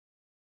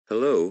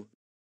Hello.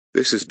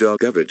 This is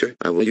dog avatar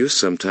I will use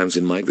sometimes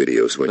in my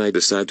videos when I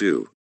decide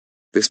to.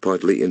 This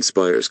partly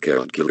inspires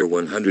Carrot Killer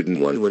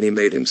 101 when he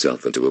made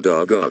himself into a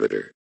dog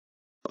avatar.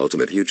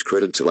 Ultimate huge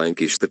credit to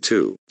Lankish the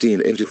 2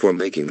 Teen Ninja for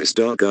making this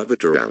dog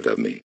avatar out of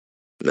me.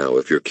 Now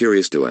if you're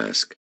curious to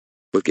ask,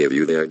 what gave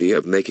you the idea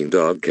of making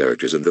dog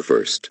characters in the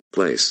first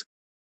place?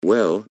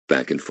 Well,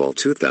 back in fall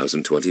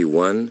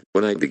 2021,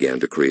 when I began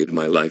to create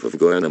my Life of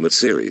Go animate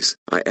series,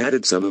 I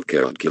added some of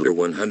Carrot Killer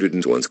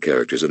 101's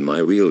characters in my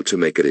reel to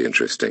make it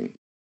interesting.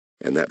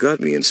 And that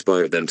got me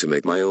inspired then to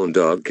make my own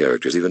dog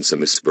characters, even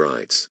some as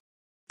sprites.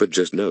 But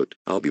just note,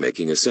 I'll be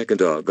making a second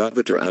dog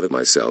avatar out of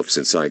myself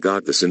since I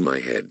got this in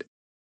my head.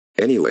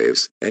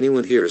 Anyways,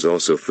 anyone here is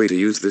also free to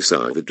use this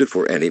avatar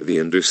for any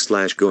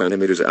V/Go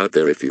animators out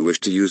there if you wish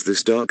to use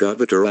this dog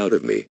avatar out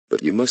of me,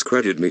 but you must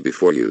credit me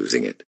before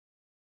using it.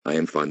 I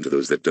am fun to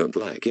those that don't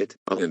like it,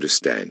 I'll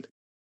understand.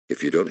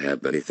 If you don't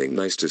have anything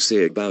nice to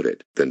say about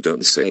it, then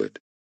don't say it.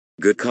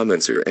 Good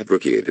comments are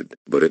appreciated,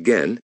 but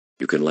again,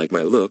 you can like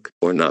my look,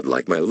 or not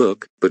like my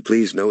look, but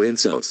please no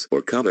insults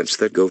or comments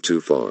that go too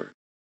far.